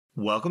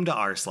Welcome to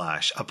r/, a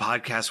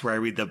podcast where I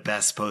read the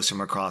best posts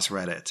from across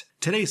Reddit.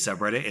 Today's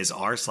subreddit is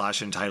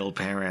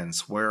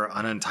r/Entitledparents, where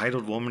an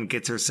untitled woman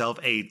gets herself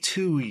a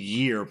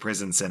 2-year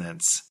prison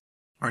sentence.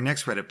 Our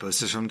next Reddit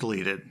post is from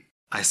Deleted.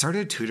 I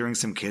started tutoring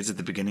some kids at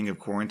the beginning of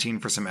quarantine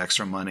for some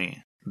extra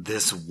money.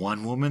 This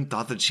one woman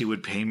thought that she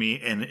would pay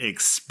me an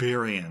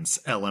experience,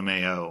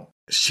 LMAO.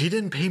 She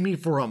didn't pay me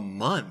for a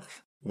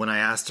month. When I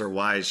asked her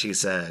why, she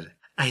said,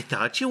 "I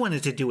thought you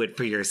wanted to do it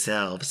for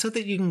yourself so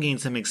that you can gain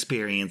some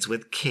experience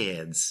with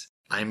kids."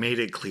 I made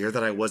it clear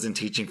that I wasn't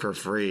teaching for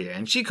free,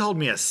 and she called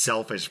me a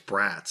selfish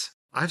brat.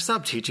 I've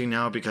stopped teaching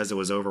now because it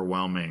was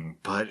overwhelming,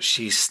 but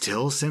she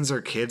still sends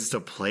her kids to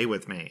play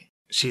with me.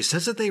 She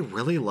says that they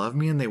really love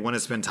me and they want to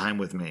spend time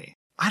with me.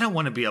 I don't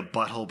want to be a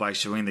butthole by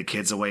showing the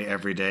kids away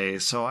every day,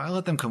 so I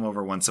let them come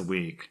over once a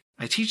week.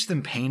 I teach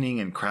them painting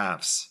and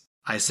crafts.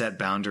 I set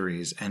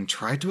boundaries and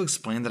tried to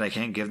explain that I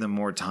can't give them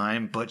more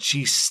time, but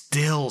she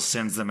still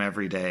sends them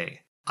every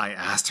day. I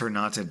asked her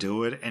not to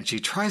do it, and she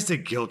tries to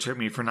guilt trip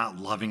me for not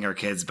loving her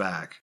kids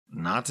back.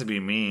 Not to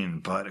be mean,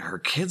 but her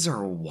kids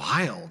are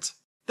wild.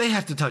 They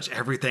have to touch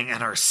everything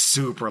and are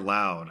super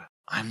loud.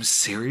 I'm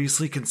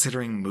seriously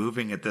considering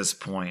moving at this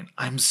point.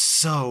 I'm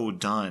so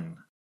done.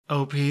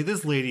 OP,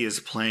 this lady is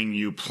playing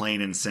you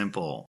plain and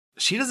simple.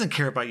 She doesn't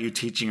care about you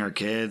teaching her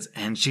kids,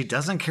 and she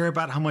doesn't care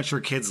about how much her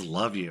kids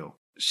love you.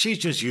 She's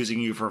just using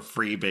you for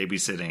free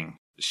babysitting.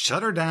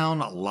 Shut her down,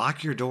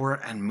 lock your door,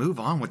 and move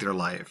on with your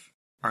life.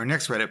 Our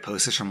next Reddit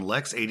post is from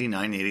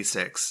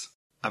Lex8986.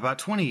 About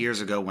 20 years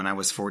ago, when I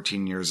was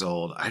 14 years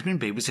old, I'd been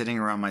babysitting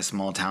around my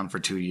small town for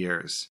 2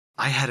 years.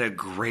 I had a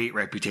great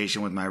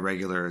reputation with my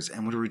regulars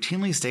and would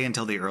routinely stay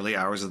until the early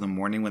hours of the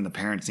morning when the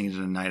parents needed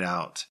a night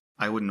out.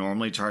 I would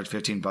normally charge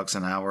 $15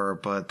 an hour,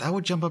 but that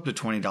would jump up to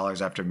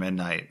 $20 after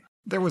midnight.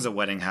 There was a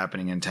wedding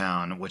happening in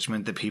town, which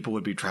meant that people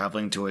would be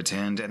traveling to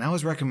attend, and I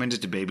was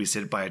recommended to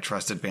babysit by a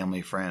trusted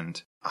family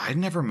friend. I'd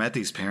never met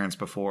these parents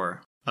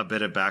before. A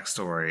bit of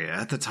backstory.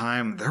 At the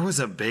time, there was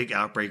a big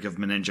outbreak of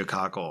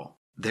meningococcal.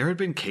 There had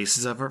been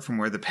cases of it from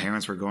where the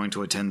parents were going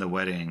to attend the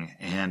wedding,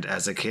 and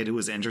as a kid who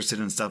was interested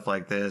in stuff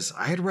like this,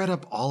 I had read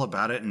up all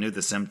about it and knew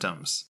the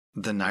symptoms.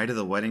 The night of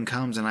the wedding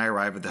comes and I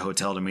arrive at the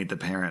hotel to meet the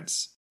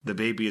parents. The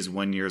baby is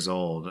 1 year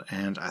old,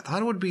 and I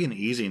thought it would be an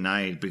easy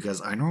night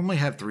because I normally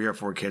have 3 or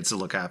 4 kids to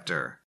look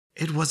after.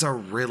 It was a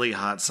really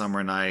hot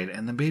summer night,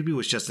 and the baby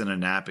was just in a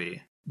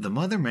nappy. The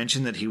mother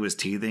mentioned that he was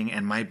teething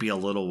and might be a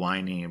little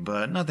whiny,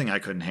 but nothing I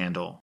couldn't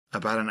handle.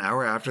 About an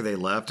hour after they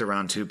left,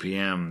 around 2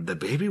 p.m., the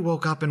baby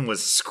woke up and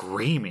was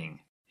screaming.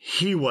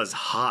 He was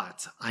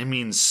hot. I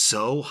mean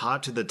so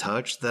hot to the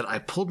touch that I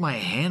pulled my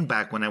hand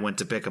back when I went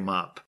to pick him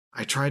up.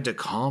 I tried to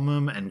calm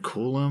him and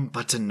cool him,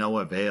 but to no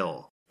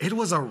avail. It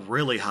was a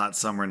really hot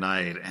summer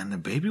night, and the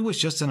baby was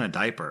just in a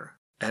diaper.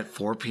 At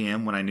 4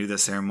 p.m., when I knew the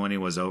ceremony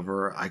was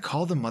over, I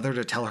called the mother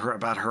to tell her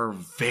about her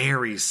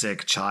very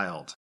sick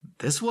child.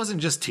 This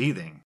wasn't just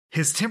teething.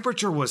 His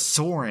temperature was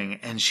soaring,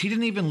 and she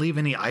didn't even leave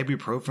any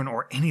ibuprofen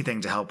or anything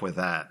to help with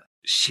that.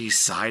 She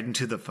sighed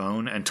into the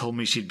phone and told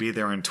me she'd be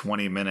there in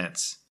 20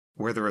 minutes.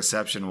 Where the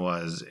reception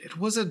was, it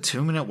was a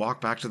 2-minute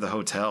walk back to the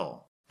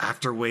hotel.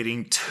 After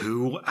waiting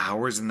 2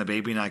 hours and the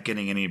baby not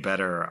getting any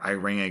better, I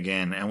rang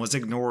again and was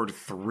ignored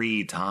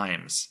 3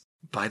 times.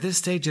 By this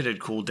stage it had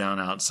cooled down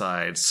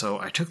outside, so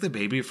I took the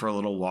baby for a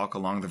little walk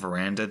along the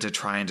veranda to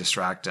try and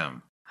distract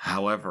him.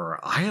 However,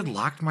 I had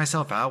locked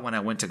myself out when I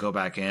went to go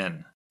back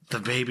in. The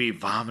baby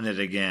vomited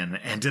again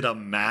and did a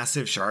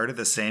massive shard at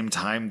the same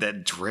time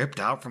that dripped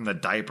out from the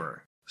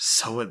diaper.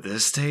 So at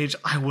this stage,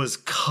 I was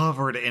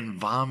covered in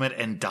vomit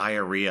and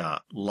diarrhea,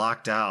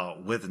 locked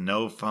out, with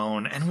no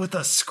phone, and with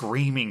a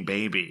screaming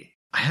baby.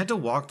 I had to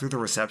walk through the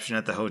reception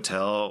at the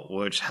hotel,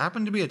 which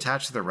happened to be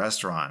attached to the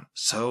restaurant,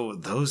 so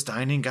those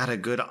dining got a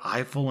good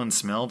eyeful and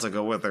smell to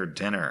go with their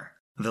dinner.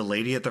 The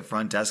lady at the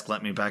front desk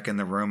let me back in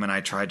the room and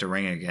I tried to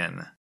ring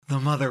again. The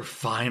mother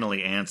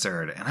finally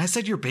answered, and I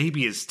said, "Your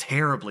baby is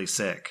terribly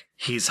sick.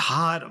 He's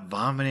hot,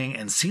 vomiting,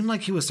 and seemed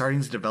like he was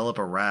starting to develop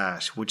a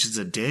rash, which is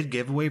a dead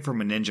giveaway for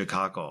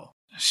meningococcal."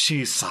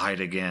 She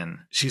sighed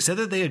again. She said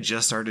that they had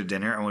just started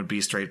dinner and would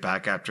be straight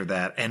back after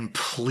that, and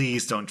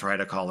please don't try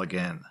to call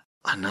again.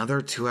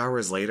 Another 2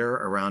 hours later,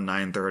 around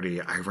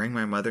 9:30, I rang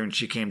my mother and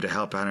she came to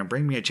help out and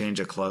bring me a change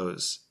of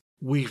clothes.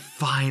 We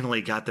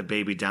finally got the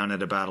baby down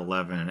at about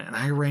 11, and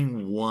I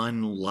rang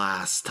one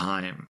last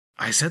time.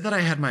 I said that I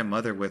had my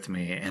mother with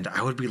me, and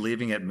I would be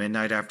leaving at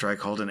midnight after I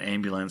called an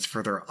ambulance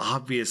for their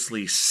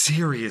obviously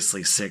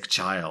seriously sick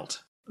child.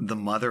 The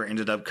mother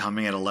ended up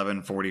coming at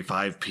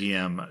 11:45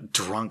 p.m.,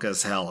 drunk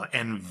as hell,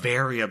 and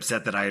very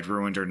upset that I had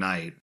ruined her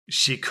night.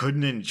 She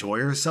couldn't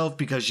enjoy herself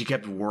because she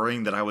kept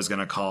worrying that I was going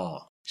to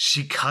call.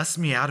 She cussed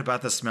me out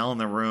about the smell in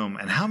the room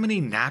and how many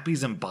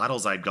nappies and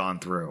bottles I'd gone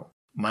through.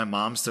 My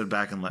mom stood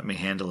back and let me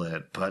handle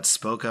it, but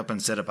spoke up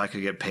and said if I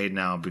could get paid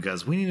now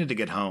because we needed to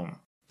get home.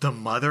 The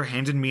mother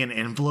handed me an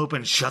envelope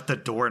and shut the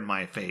door in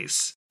my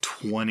face.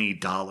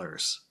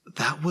 $20.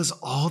 That was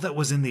all that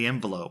was in the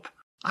envelope.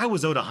 I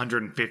was owed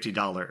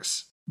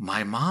 $150.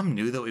 My mom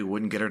knew that we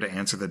wouldn't get her to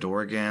answer the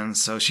door again,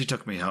 so she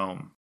took me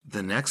home.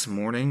 The next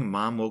morning,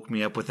 Mom woke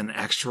me up with an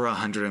extra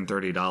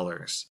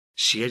 $130.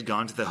 She had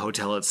gone to the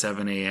hotel at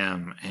 7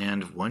 a.m.,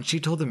 and once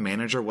she told the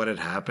manager what had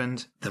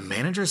happened, the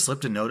manager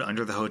slipped a note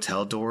under the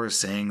hotel door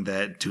saying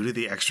that due to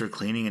the extra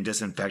cleaning and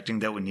disinfecting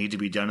that would need to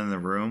be done in the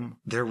room,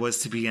 there was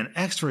to be an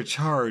extra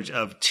charge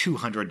of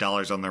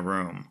 $200 on the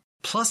room,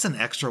 plus an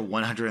extra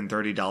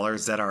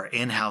 $130 that our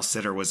in-house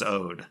sitter was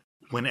owed.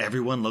 When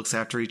everyone looks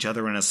after each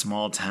other in a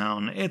small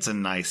town, it's a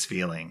nice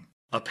feeling.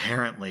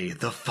 Apparently,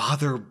 the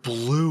father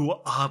blew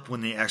up when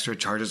the extra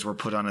charges were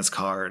put on his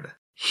card.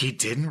 He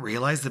didn't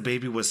realize the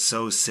baby was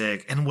so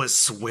sick and was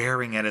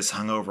swearing at his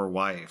hungover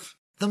wife.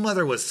 The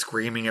mother was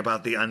screaming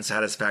about the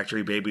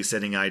unsatisfactory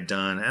babysitting I'd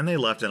done, and they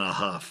left in a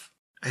huff.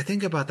 I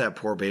think about that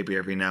poor baby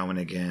every now and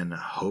again,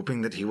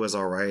 hoping that he was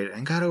alright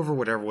and got over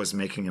whatever was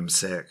making him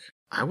sick.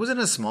 I was in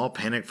a small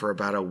panic for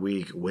about a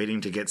week,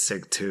 waiting to get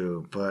sick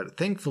too, but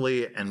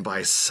thankfully, and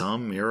by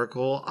some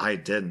miracle, I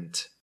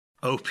didn't.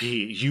 OP,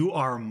 you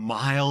are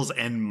miles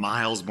and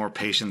miles more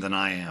patient than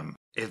I am.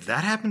 If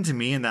that happened to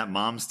me and that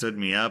mom stood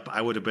me up,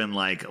 I would have been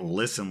like,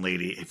 listen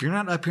lady, if you're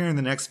not up here in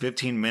the next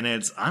 15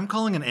 minutes, I'm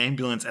calling an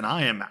ambulance and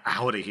I am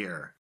out of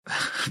here.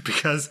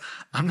 Because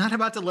I'm not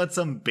about to let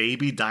some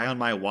baby die on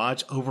my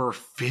watch over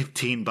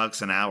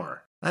 $15 an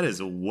hour. That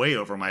is way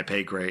over my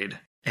pay grade.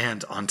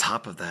 And on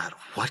top of that,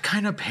 what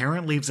kind of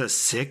parent leaves a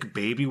sick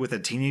baby with a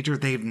teenager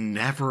they've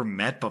never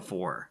met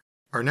before?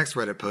 Our next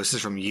Reddit post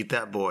is from Yeet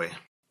That Boy.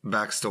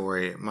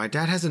 Backstory, my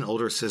dad has an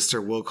older sister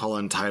we'll call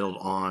entitled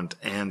aunt,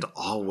 and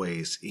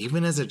always,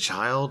 even as a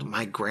child,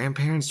 my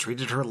grandparents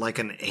treated her like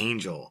an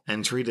angel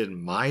and treated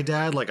my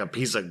dad like a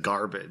piece of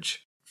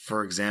garbage.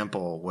 For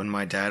example, when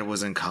my dad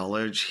was in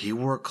college, he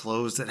wore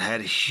clothes that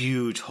had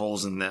huge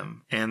holes in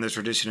them, and the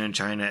tradition in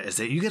China is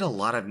that you get a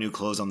lot of new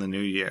clothes on the new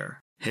year.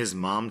 His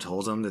mom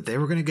told him that they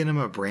were going to get him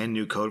a brand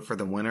new coat for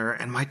the winter,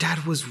 and my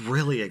dad was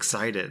really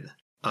excited.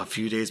 A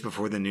few days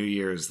before the New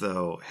Year's,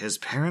 though, his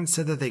parents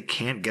said that they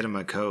can't get him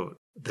a coat.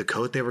 The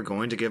coat they were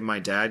going to give my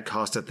dad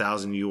cost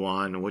 1,000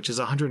 yuan, which is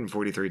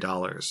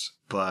 $143.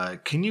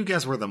 But can you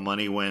guess where the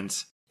money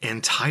went?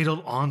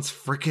 Entitled aunt's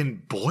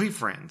frickin'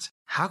 boyfriend.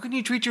 How can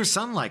you treat your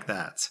son like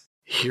that?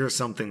 Here's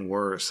something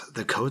worse.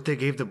 The coat they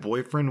gave the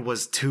boyfriend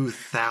was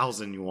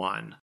 2,000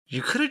 yuan.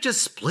 You could have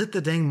just split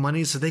the dang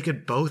money so they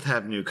could both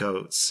have new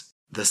coats.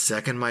 The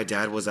second my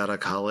dad was out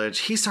of college,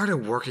 he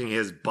started working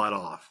his butt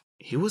off.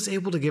 He was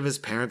able to give his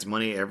parents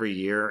money every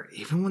year,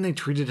 even when they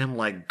treated him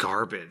like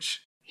garbage.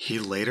 He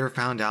later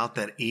found out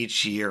that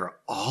each year,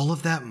 all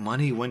of that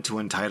money went to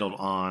entitled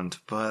aunt,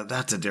 but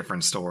that's a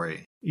different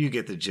story. You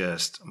get the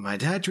gist. My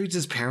dad treats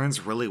his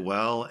parents really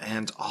well,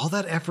 and all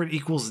that effort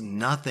equals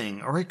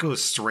nothing, or it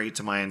goes straight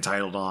to my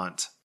entitled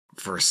aunt.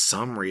 For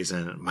some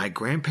reason, my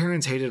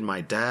grandparents hated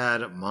my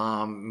dad,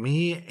 mom,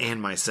 me,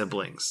 and my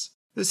siblings.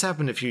 This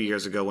happened a few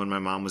years ago when my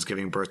mom was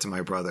giving birth to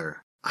my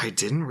brother. I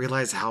didn't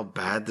realize how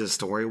bad this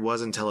story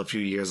was until a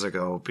few years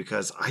ago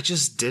because I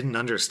just didn't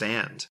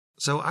understand.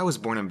 So I was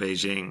born in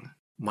Beijing.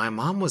 My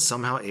mom was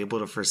somehow able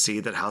to foresee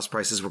that house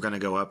prices were going to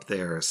go up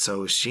there,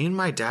 so she and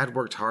my dad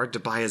worked hard to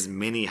buy as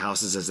many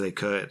houses as they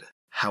could.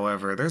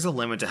 However, there's a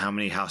limit to how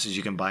many houses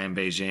you can buy in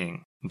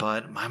Beijing.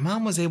 But my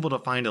mom was able to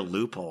find a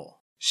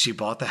loophole. She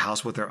bought the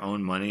house with her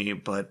own money,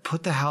 but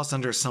put the house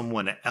under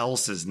someone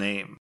else's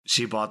name.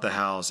 She bought the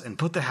house and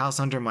put the house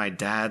under my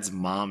dad's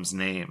mom's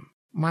name.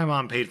 My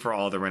mom paid for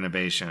all the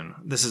renovation.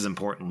 This is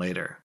important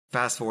later.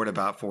 Fast forward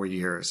about 4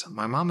 years.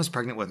 My mom is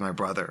pregnant with my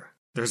brother.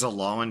 There's a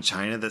law in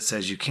China that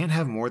says you can't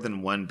have more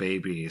than one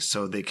baby,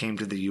 so they came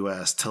to the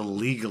US to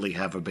legally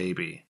have a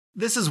baby.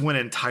 This is when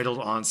entitled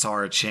aunt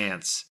saw a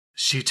chance.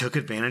 She took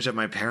advantage of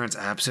my parents'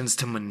 absence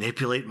to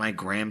manipulate my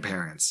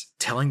grandparents,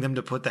 telling them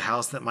to put the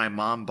house that my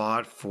mom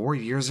bought 4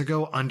 years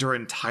ago under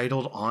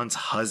entitled aunt's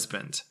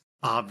husband.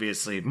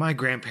 Obviously, my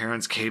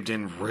grandparents caved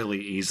in really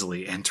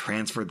easily and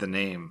transferred the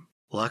name.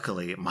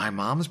 Luckily, my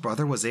mom's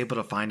brother was able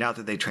to find out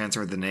that they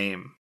transferred the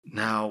name.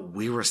 Now,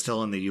 we were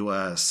still in the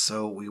US,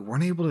 so we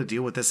weren't able to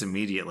deal with this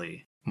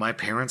immediately. My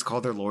parents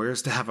called their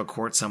lawyers to have a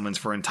court summons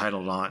for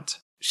entitled aunt.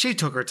 She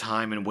took her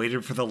time and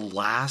waited for the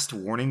last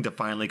warning to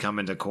finally come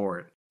into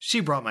court.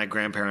 She brought my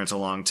grandparents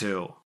along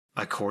too.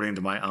 According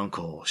to my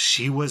uncle,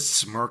 she was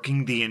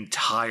smirking the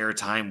entire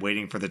time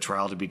waiting for the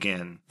trial to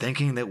begin,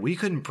 thinking that we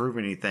couldn't prove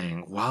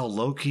anything, while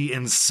low-key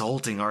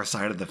insulting our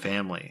side of the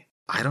family.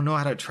 I don't know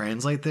how to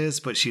translate this,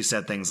 but she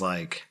said things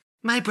like,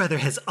 "My brother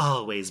has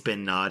always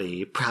been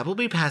naughty,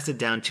 probably passed it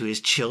down to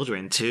his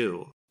children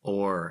too."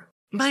 Or,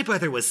 "My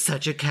brother was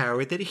such a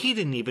coward that he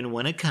didn't even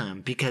want to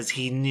come because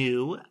he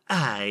knew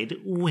I'd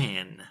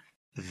win."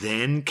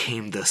 Then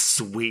came the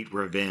sweet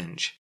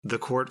revenge. The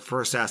court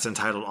first asked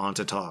entitled aunt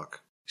to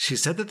talk. She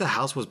said that the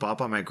house was bought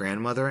by my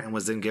grandmother and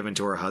was then given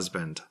to her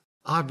husband.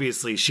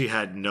 Obviously, she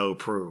had no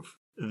proof.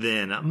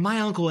 Then, my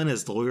uncle and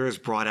his lawyers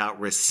brought out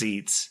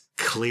receipts,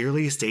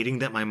 clearly stating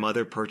that my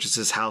mother purchased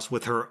this house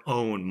with her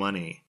own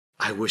money.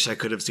 I wish I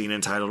could have seen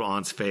entitled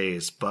aunt's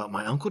face, but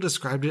my uncle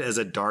described it as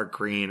a dark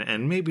green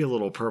and maybe a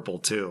little purple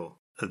too.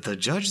 The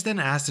judge then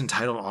asked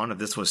entitled aunt if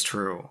this was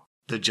true.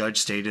 The judge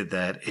stated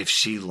that if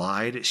she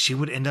lied, she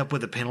would end up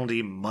with a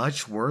penalty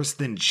much worse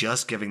than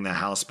just giving the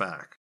house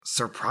back.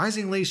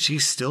 Surprisingly, she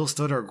still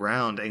stood her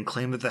ground and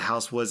claimed that the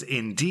house was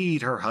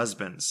indeed her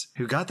husband's,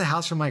 who got the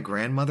house from my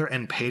grandmother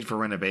and paid for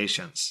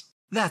renovations.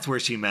 That's where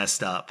she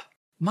messed up.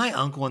 My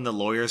uncle and the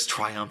lawyers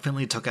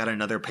triumphantly took out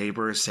another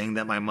paper saying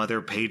that my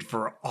mother paid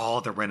for all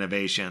the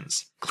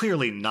renovations,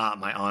 clearly not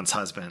my aunt's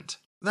husband.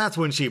 That's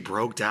when she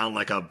broke down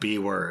like a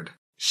B-word.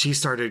 She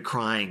started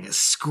crying,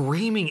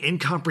 screaming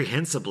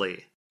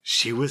incomprehensibly.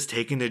 She was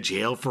taken to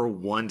jail for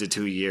 1 to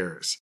 2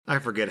 years. I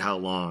forget how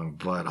long,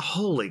 but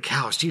holy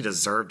cow, she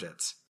deserved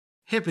it.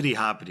 Hippity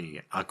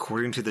hoppity.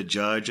 According to the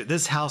judge,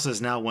 this house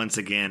is now once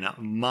again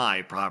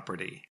my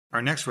property.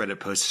 Our next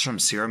Reddit post is from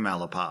Sierra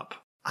Malapop.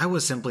 I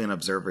was simply an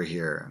observer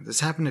here.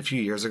 This happened a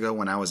few years ago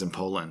when I was in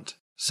Poland.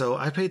 So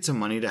I paid some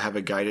money to have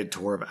a guided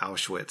tour of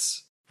Auschwitz.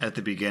 At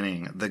the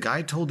beginning, the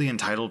guide told the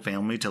entitled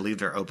family to leave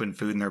their open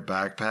food in their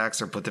backpacks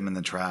or put them in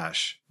the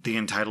trash. The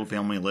entitled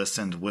family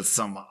listened with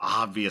some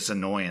obvious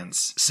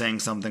annoyance, saying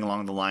something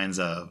along the lines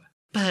of,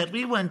 "But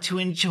we want to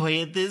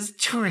enjoy this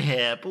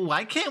trip.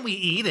 Why can't we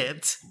eat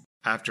it?"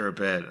 After a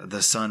bit,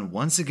 the son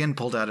once again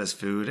pulled out his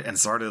food and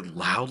started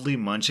loudly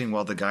munching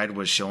while the guide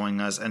was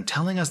showing us and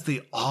telling us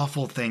the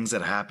awful things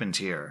that happened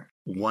here.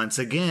 Once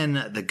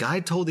again, the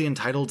guide told the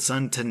entitled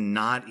son to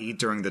not eat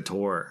during the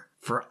tour,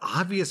 for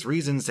obvious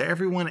reasons to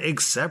everyone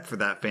except for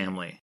that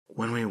family.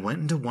 When we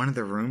went into one of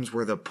the rooms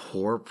where the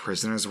poor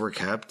prisoners were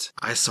kept,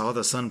 I saw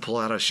the son pull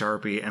out a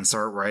Sharpie and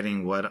start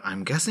writing what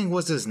I'm guessing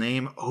was his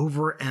name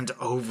over and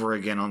over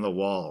again on the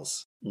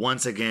walls.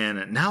 Once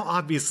again, now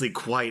obviously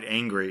quite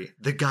angry,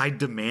 the guide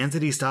demands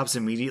that he stops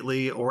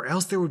immediately or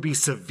else there would be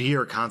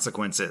severe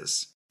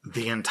consequences.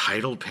 The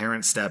entitled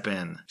parents step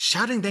in,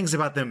 shouting things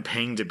about them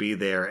paying to be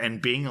there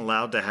and being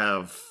allowed to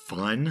have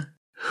fun.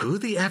 Who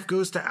the F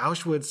goes to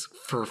Auschwitz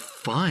for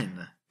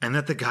fun? And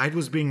that the guide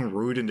was being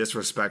rude and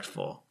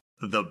disrespectful.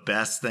 The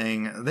best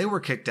thing, they were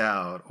kicked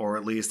out, or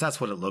at least that's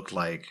what it looked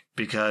like,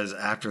 because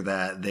after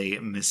that, they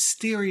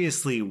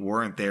mysteriously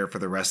weren't there for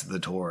the rest of the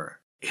tour.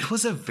 It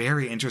was a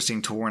very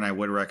interesting tour and I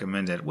would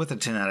recommend it with a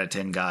 10 out of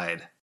 10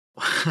 guide.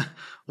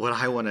 What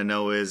I want to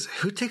know is,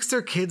 who takes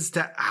their kids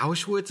to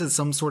Auschwitz as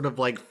some sort of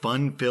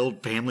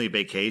fun-filled family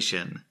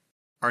vacation?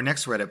 Our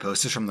next Reddit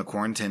post is from the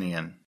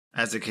Quarantinian.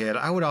 As a kid,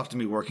 I would often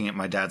be working at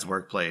my dad's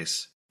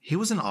workplace. He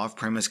was an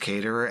off-premise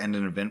caterer and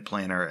an event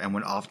planner and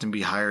would often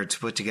be hired to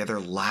put together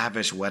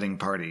lavish wedding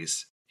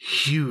parties.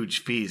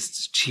 Huge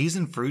feasts, cheese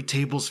and fruit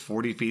tables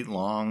 40 feet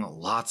long,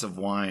 lots of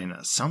wine,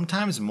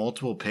 sometimes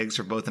multiple pigs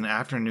for both an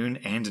afternoon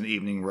and an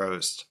evening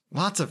roast.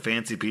 Lots of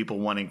fancy people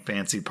wanting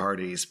fancy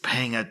parties,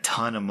 paying a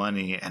ton of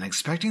money, and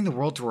expecting the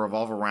world to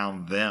revolve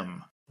around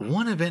them.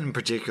 One event in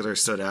particular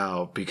stood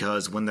out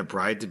because when the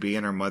bride-to-be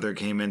and her mother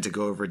came in to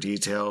go over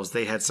details,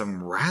 they had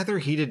some rather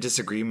heated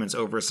disagreements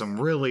over some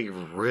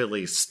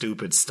really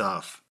stupid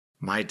stuff.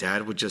 My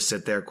dad would just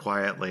sit there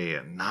quietly,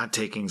 not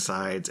taking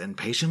sides, and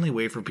patiently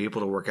wait for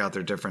people to work out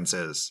their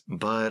differences.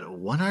 But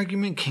one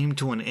argument came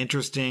to an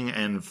interesting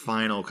and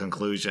final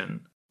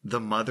conclusion.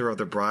 The mother of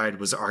the bride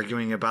was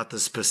arguing about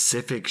the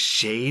specific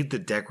shade the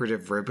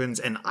decorative ribbons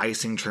and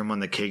icing trim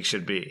on the cake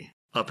should be.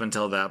 Up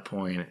until that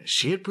point,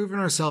 she had proven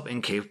herself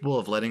incapable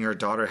of letting her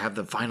daughter have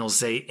the final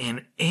say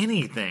in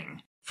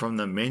anything. From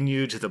the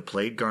menu to the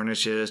plate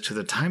garnishes to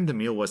the time the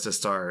meal was to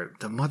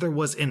start, the mother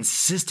was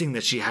insisting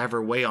that she have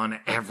her way on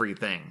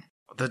everything.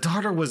 The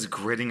daughter was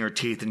gritting her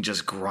teeth and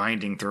just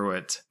grinding through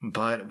it.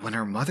 But when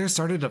her mother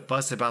started to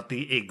fuss about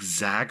the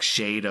exact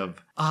shade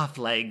of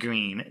off-light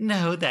green,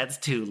 no, that's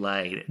too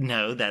light,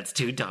 no, that's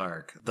too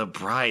dark, the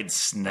bride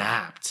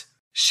snapped.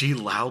 She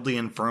loudly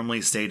and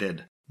firmly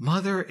stated,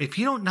 "Mother, if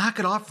you don't knock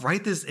it off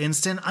right this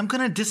instant, I'm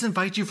gonna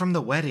disinvite you from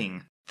the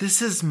wedding.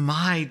 This is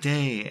my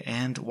day,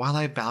 and while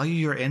I value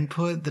your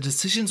input, the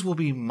decisions will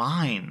be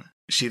mine."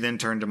 She then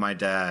turned to my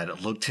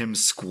dad, looked him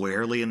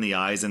squarely in the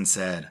eyes, and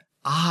said,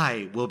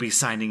 "I will be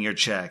signing your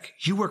check.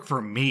 You work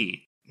for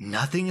me.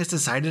 Nothing is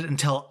decided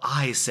until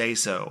I say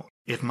so.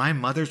 If my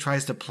mother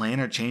tries to plan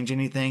or change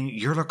anything,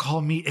 you're to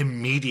call me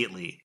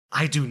immediately.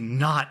 I do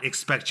not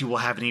expect you will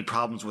have any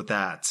problems with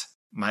that."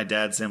 My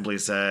dad simply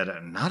said,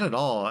 "Not at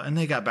all," and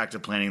they got back to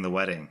planning the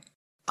wedding.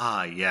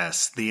 Ah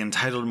yes, the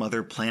entitled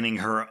mother planning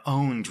her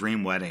own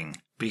dream wedding,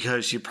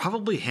 because she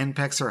probably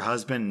henpecks her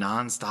husband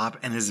nonstop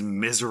and is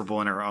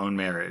miserable in her own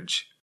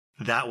marriage.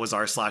 That was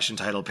our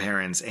 /entitled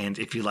parents, and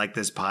if you like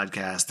this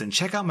podcast, then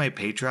check out my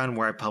Patreon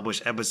where I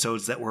publish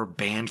episodes that were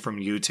banned from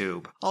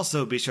YouTube.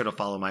 Also, be sure to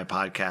follow my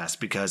podcast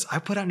because I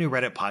put out new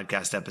Reddit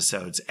podcast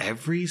episodes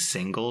every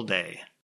single day.